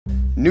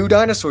New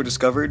dinosaur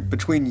discovered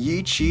between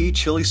Yi-Chi,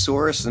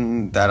 Chilisaurus,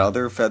 and that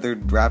other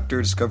feathered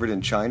raptor discovered in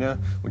China,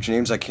 which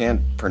names I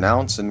can't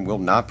pronounce and will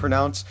not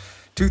pronounce.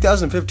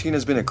 2015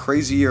 has been a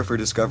crazy year for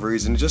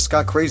discoveries, and it just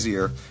got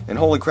crazier. And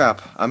holy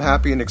crap, I'm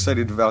happy and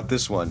excited about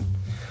this one.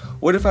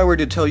 What if I were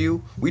to tell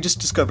you we just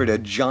discovered a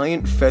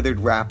giant feathered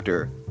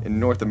raptor in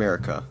North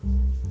America?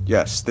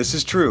 Yes, this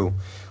is true.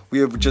 We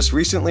have just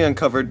recently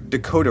uncovered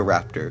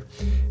Dakotaraptor,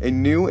 a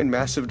new and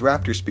massive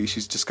raptor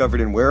species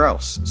discovered in where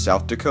else?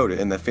 South Dakota,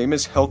 in the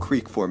famous Hell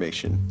Creek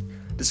Formation.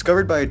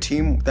 Discovered by a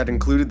team that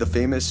included the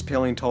famous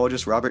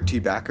paleontologist Robert T.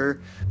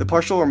 Bakker, the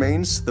partial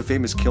remains, the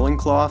famous killing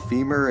claw,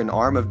 femur, and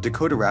arm of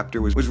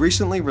Dakotaraptor was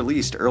recently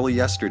released early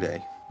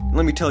yesterday. And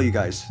let me tell you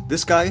guys,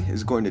 this guy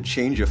is going to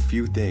change a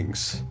few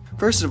things.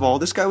 First of all,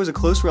 this guy was a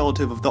close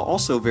relative of the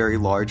also very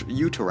large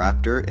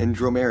Utahraptor and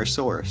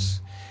Dromaeosaurus,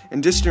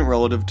 and distant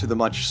relative to the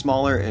much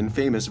smaller and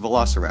famous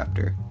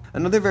Velociraptor.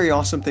 Another very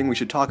awesome thing we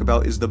should talk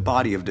about is the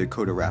body of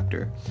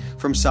Dakotaraptor.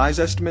 From size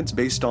estimates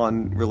based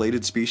on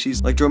related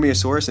species like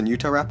Dromaeosaurus and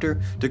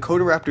Utahraptor,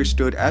 Dakotaraptor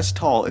stood as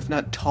tall, if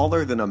not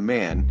taller than a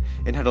man,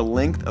 and had a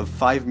length of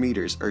 5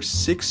 meters, or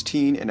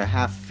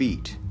 16.5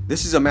 feet.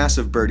 This is a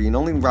massive birdie and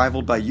only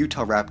rivaled by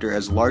Utahraptor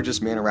as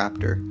largest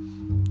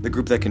Maniraptor, the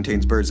group that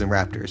contains birds and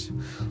raptors.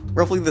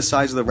 Roughly the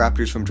size of the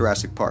raptors from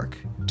Jurassic Park.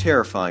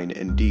 Terrifying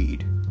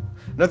indeed.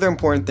 Another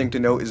important thing to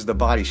note is the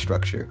body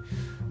structure.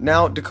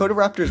 Now,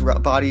 Dakotaraptor's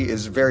body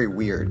is very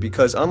weird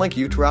because unlike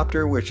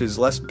Utahraptor, which is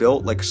less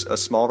built like a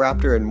small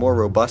raptor and more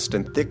robust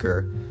and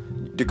thicker,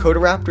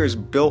 Dakotaraptor is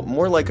built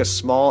more like a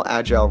small,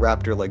 agile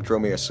raptor like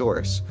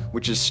Dromaeosaurus,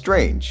 which is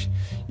strange.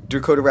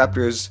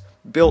 Dakotaraptor is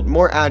built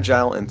more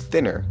agile and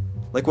thinner,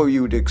 like what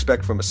you would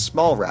expect from a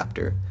small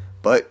raptor,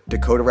 but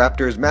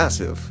Dakotaraptor is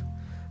massive.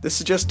 This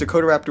suggests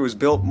Dakotaraptor was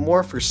built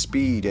more for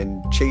speed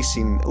and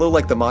chasing, a little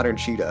like the modern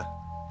cheetah.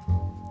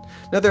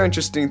 Another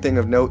interesting thing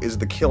of note is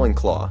the killing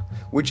claw,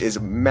 which is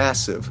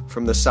massive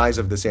from the size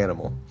of this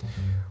animal.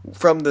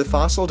 From the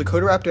fossil,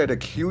 Dakotaraptor had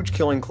a huge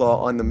killing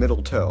claw on the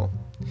middle toe.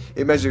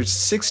 It measures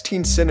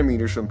 16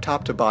 centimeters from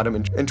top to bottom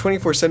and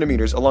 24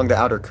 centimeters along the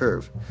outer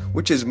curve,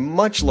 which is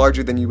much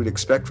larger than you would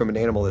expect from an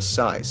animal this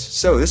size.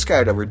 So this guy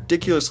had a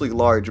ridiculously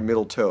large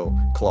middle toe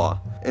claw.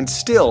 And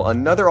still,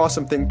 another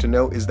awesome thing to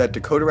note is that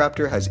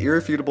Dakotaraptor has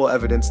irrefutable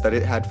evidence that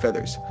it had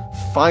feathers.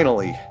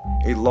 Finally,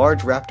 a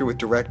large raptor with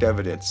direct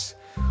evidence.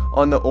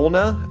 On the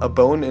ulna, a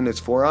bone in its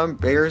forearm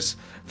bears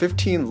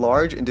 15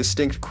 large and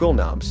distinct quill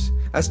knobs.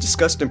 As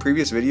discussed in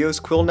previous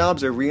videos, quill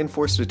knobs are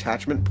reinforced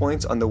attachment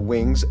points on the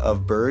wings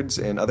of birds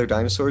and other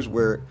dinosaurs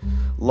where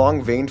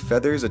long veined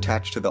feathers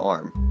attach to the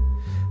arm.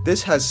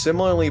 This has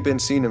similarly been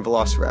seen in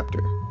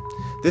Velociraptor.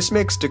 This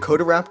makes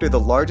Dakotaraptor the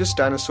largest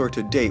dinosaur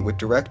to date with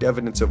direct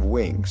evidence of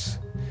wings.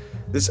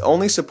 This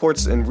only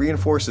supports and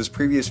reinforces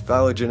previous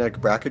phylogenetic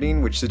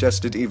bracketing, which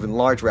suggested even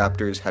large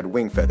raptors had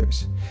wing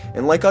feathers.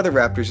 And like other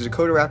raptors,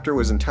 Dakotaraptor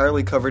was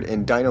entirely covered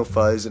in dino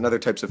fuzz and other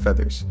types of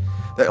feathers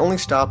that only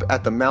stop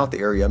at the mouth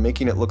area,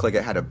 making it look like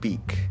it had a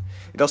beak.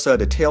 It also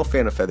had a tail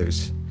fan of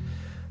feathers.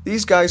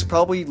 These guys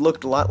probably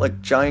looked a lot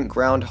like giant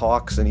ground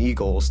hawks and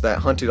eagles that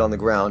hunted on the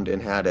ground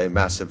and had a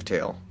massive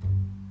tail.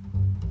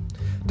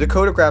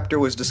 Dakotaraptor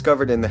was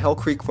discovered in the Hell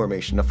Creek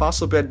Formation, a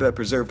fossil bed that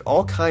preserved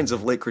all kinds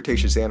of late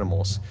Cretaceous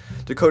animals.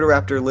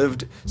 Dakotaraptor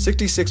lived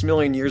 66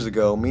 million years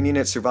ago, meaning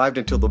it survived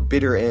until the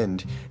bitter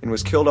end and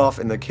was killed off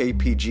in the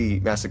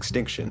KPG mass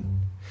extinction.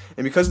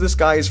 And because this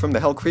guy is from the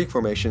Hell Creek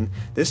Formation,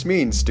 this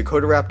means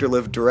Dakotaraptor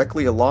lived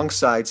directly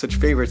alongside such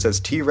favorites as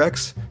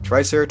T-Rex,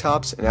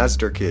 Triceratops, and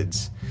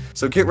Azhdarchids.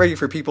 So get ready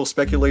for people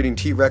speculating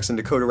T-Rex and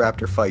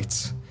Dakotaraptor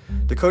fights.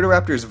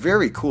 Dakotaraptor is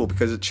very cool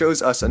because it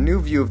shows us a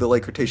new view of the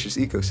late Cretaceous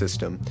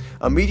ecosystem,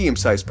 a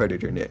medium-sized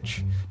predator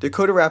niche.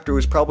 Dakotaraptor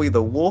was probably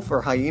the wolf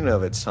or hyena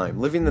of its time,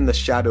 living in the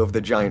shadow of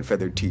the giant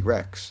feathered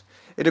T-Rex.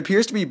 It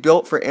appears to be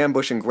built for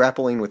ambush and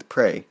grappling with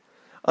prey,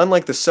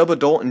 unlike the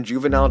subadult and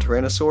juvenile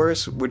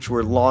Tyrannosaurus, which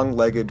were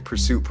long-legged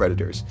pursuit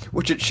predators,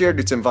 which it shared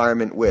its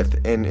environment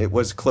with and it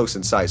was close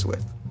in size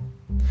with.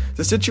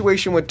 The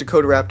situation with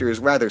Dakotaraptor is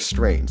rather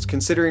strange,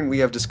 considering we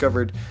have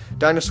discovered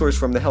dinosaurs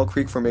from the Hell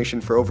Creek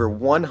Formation for over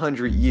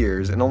 100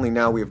 years, and only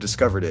now we have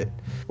discovered it,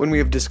 when we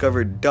have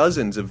discovered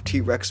dozens of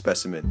T-Rex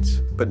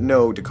specimens, but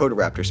no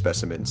Dakotaraptor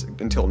specimens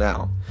until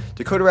now.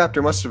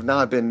 Dakotaraptor must have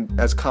not been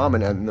as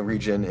common in the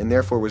region, and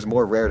therefore was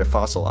more rare to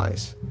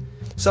fossilize.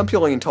 Some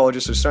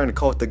paleontologists are starting to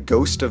call it the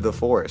ghost of the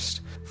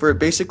forest, for it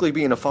basically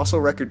being a fossil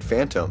record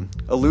phantom,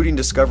 eluding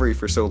discovery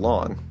for so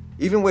long.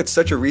 Even with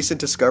such a recent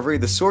discovery,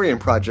 the Saurian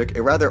Project,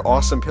 a rather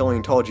awesome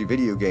paleontology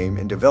video game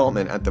in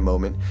development at the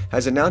moment,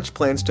 has announced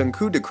plans to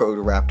include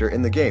Dakotaraptor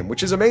in the game,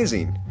 which is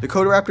amazing.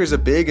 Dakotaraptor is a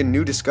big and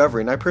new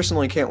discovery, and I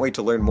personally can't wait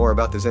to learn more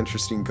about this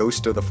interesting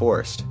ghost of the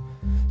forest.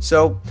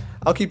 So,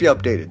 I'll keep you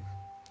updated.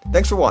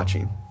 Thanks for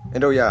watching.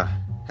 And oh yeah,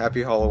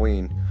 happy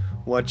Halloween.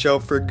 Watch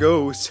out for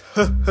ghosts.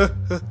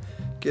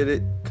 Get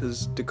it?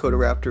 Because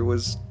Dakotaraptor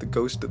was the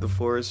ghost of the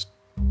forest.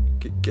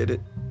 Get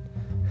it?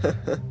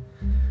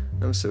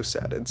 I'm so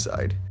sad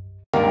inside.